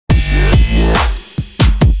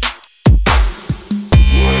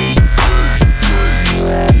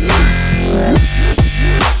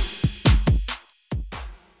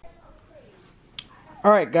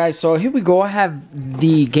Alright guys, so here we go. I have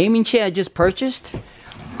the gaming chair I just purchased.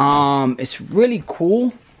 It's really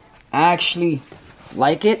cool. I actually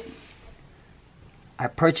like it. I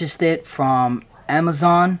purchased it from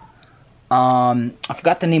Amazon. I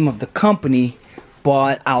forgot the name of the company,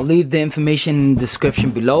 but I'll leave the information in the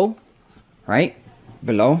description below. Right?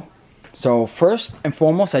 Below. So first and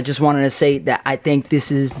foremost, I just wanted to say that I think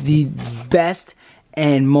this is the best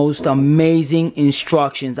and most amazing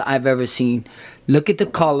instructions I've ever seen. Look at the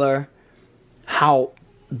color, how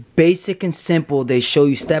basic and simple they show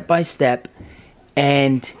you step by step,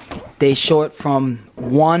 and they show it from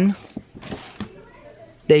one.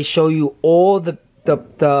 They show you all the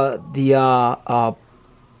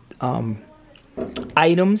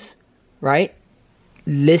items, right,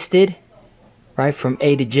 listed, right, from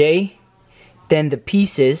A to J, then the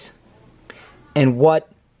pieces and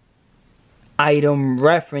what item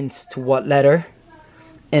reference to what letter,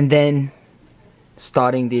 and then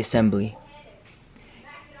starting the assembly.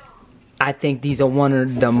 I think these are one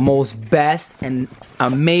of the most best and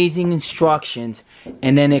amazing instructions,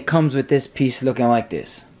 and then it comes with this piece looking like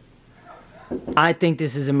this. I think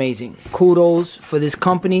this is amazing. Kudos for this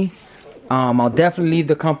company. I'll definitely leave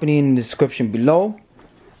the company in the description below.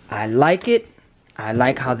 I like it. I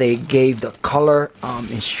like how they gave the color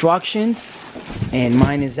instructions, and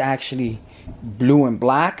mine is actually blue and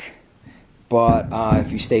black, but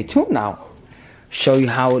if you stay tuned now, show you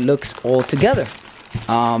how it looks all together.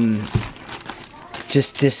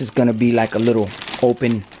 Just this is gonna be like a little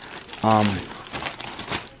open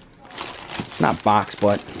not box,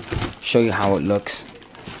 but show you how it looks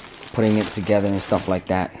putting it together and stuff like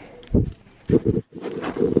that.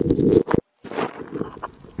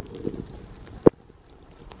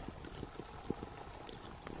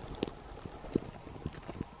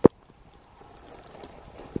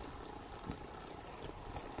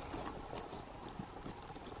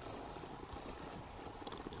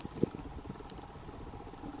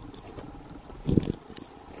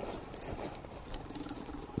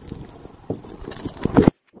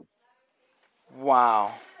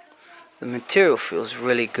 Wow, the material feels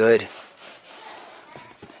really good. It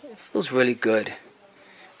feels really good.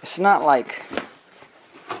 It's not like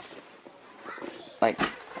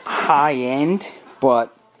high end,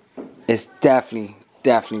 but it's definitely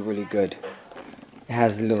really good. It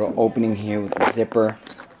has a little opening here with a zipper,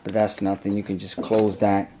 but that's nothing. You can just close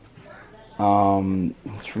that.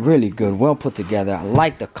 It's really good, well put together. I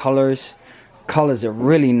like the colors. Colors are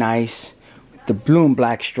really nice. The blue and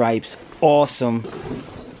black stripes, awesome,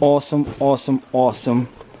 awesome, awesome, awesome.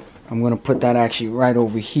 I'm gonna put that actually right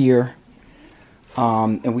over here.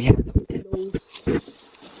 And we have the pillows.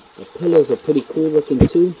 The pillows are pretty cool looking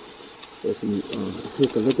too. If you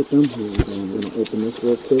take a look at them, I'm gonna open this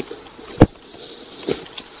real quick.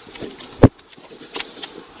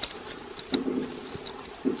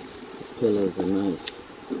 The pillows are nice,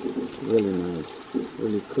 really nice,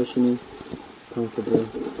 really cushiony, comfortable.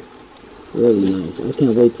 Really nice. I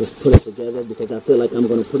can't wait to put it together because I feel like I'm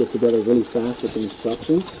going to put it together really fast with the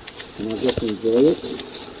instructions, and I'll just enjoy it.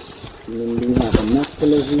 And then we have a neck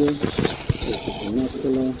pillow here. This is the neck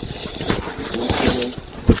pillow. Neck pillow.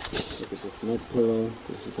 Look at this neck pillow.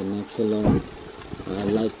 This is the neck pillow. I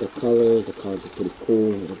like the colors. The colors are pretty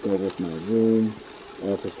cool. It'll go with my room,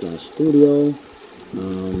 office/studio.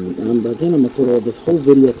 And again, I'm going to put all this whole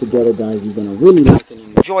video together, guys. You're going to really like it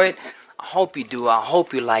and enjoy it. I hope you do. I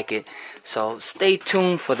hope you like it. So stay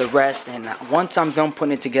tuned for the rest, and once I'm done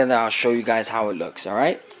putting it together, I'll show you guys how it looks.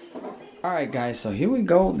 Alright guys, so here we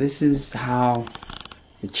go. This is how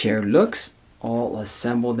the chair looks, all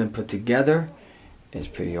assembled and put together. It's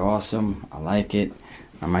pretty awesome. I like it.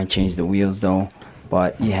 I might change the wheels though,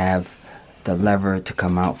 but you have the lever to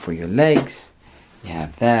come out for your legs. You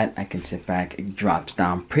have that. I can sit back. It drops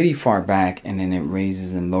down pretty far back, and then it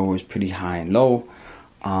raises and lowers pretty high and low.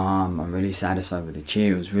 I'm really satisfied with the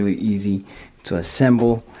chair. It was really easy to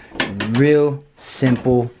assemble, real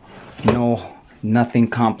simple, nothing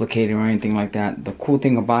complicated or anything like that. The cool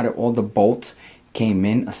thing about it, all the bolts came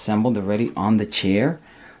in assembled already on the chair,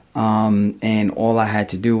 and all I had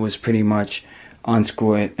to do was pretty much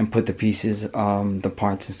unscrew it and put the pieces, the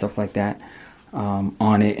parts and stuff like that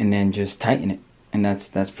on it, and then just tighten it, and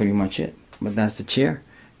that's pretty much it. But that's the chair.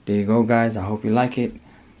 There you go, guys. I hope you like it.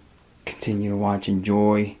 Continue to watch,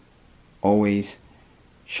 enjoy, always.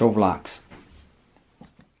 ShowVLOX.